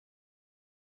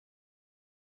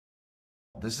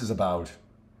This is about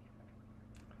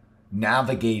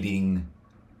navigating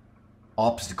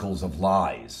obstacles of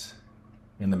lies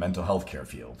in the mental health care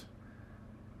field.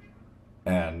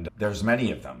 And there's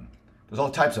many of them. There's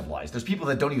all types of lies. There's people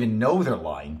that don't even know they're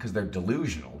lying because they're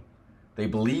delusional. They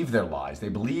believe their lies. They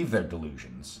believe their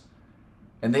delusions.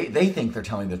 And they think they're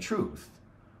telling the truth.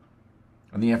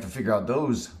 And then you have to figure out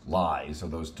those lies or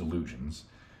those delusions.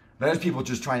 Then there's people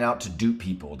just trying out to dupe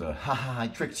people, to I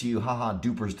tricked you,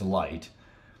 duper's delight.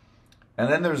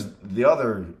 And then there's the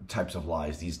other types of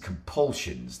lies, these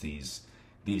compulsions, these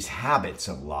habits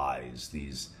of lies,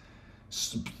 these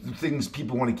things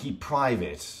people want to keep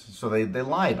private, so they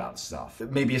lie about stuff.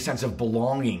 Maybe a sense of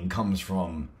belonging comes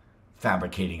from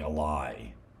fabricating a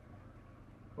lie,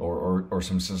 or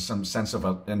some sense of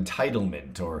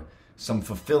entitlement, or some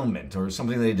fulfillment, or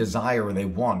something they desire or they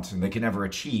want and they can never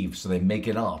achieve, so they make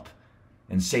it up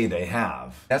and say they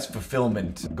have. That's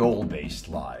fulfillment, goal-based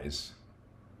lies.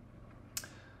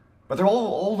 But they're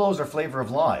all those are flavor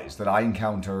of lies that I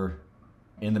encounter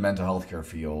in the mental health care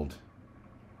field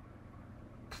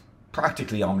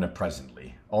practically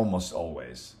omnipresently, almost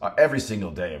always. Every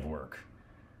single day of work,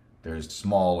 there's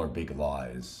small or big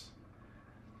lies.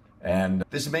 And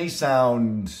this may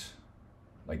sound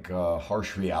like a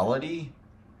harsh reality,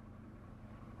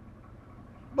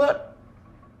 but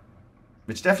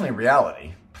it's definitely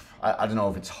reality. I don't know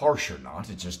if it's harsh or not,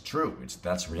 it's just true.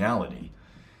 That's reality.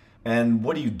 And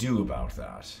what do you do about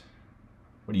that?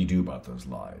 What do you do about those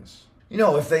lies? You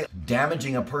know, if they're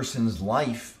damaging a person's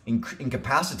life,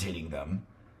 incapacitating them,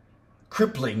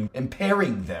 crippling,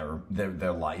 impairing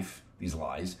their life, these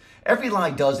lies, every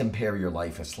lie does impair your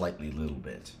life a slightly little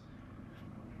bit.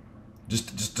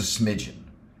 Just a smidgen.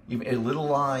 Even a little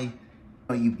lie,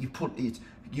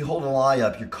 you hold a lie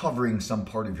up, you're covering some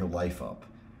part of your life up.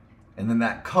 And then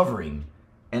that covering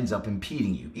ends up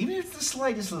impeding you, even if it's the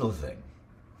slightest little thing.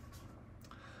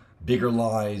 Bigger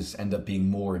lies end up being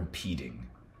more impeding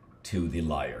to the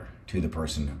liar, to the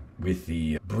person with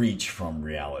the breach from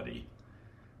reality.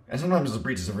 And sometimes the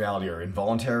breaches of reality are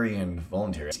involuntary and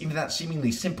voluntary. Even that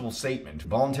seemingly simple statement,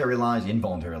 voluntary lies,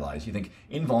 involuntary lies. You think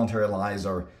involuntary lies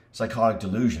are psychotic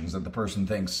delusions that the person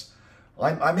thinks,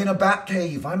 I'm in a bat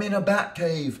cave,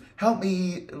 help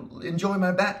me enjoy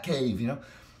my bat cave, you know?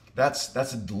 That's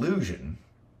a delusion,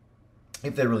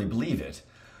 if they really believe it.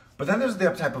 But then there's the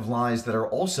type of lies that are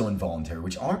also involuntary,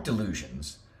 which aren't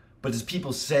delusions, but as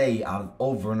people say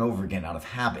over and over again out of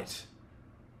habit,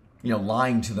 you know,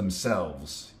 lying to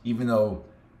themselves, even though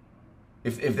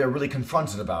if they're really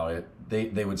confronted about it,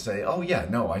 they would say, oh yeah,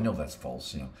 no, I know that's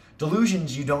false. You know,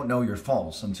 delusions, you don't know you're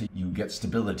false until you get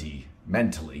stability,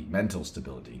 mental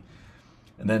stability.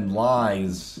 And then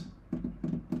lies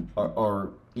are,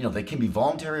 you know, they can be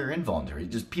voluntary or involuntary.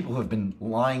 Just people who have been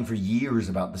lying for years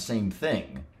about the same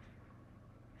thing.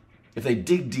 If they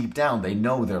dig deep down, they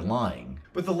know they're lying.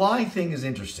 But the lie thing is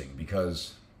interesting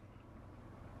because,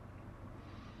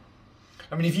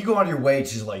 I mean, if you go out of your way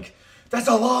to like, that's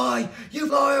a lie, you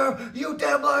liar, you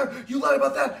damn liar, you lied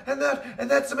about that, and that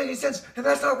doesn't make any sense, and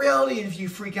that's not reality, and if you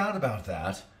freak out about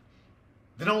that,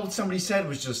 then all somebody said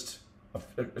was just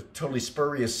a totally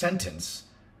spurious sentence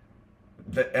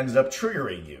that ended up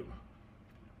triggering you.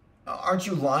 Aren't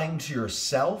you lying to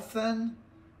yourself then?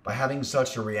 By having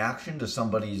such a reaction to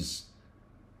somebody's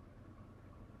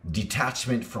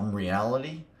detachment from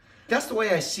reality? That's the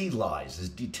way I see lies, as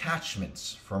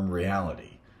detachments from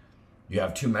reality. You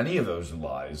have too many of those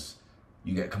lies,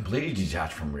 you get completely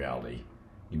detached from reality.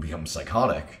 You become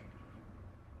psychotic.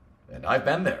 And I've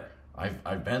been there.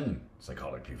 I've been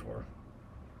psychotic before.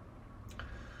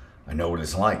 I know what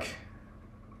it's like.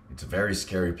 It's a very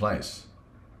scary place.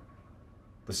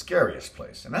 The scariest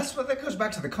place. And that goes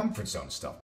back to the comfort zone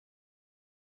stuff.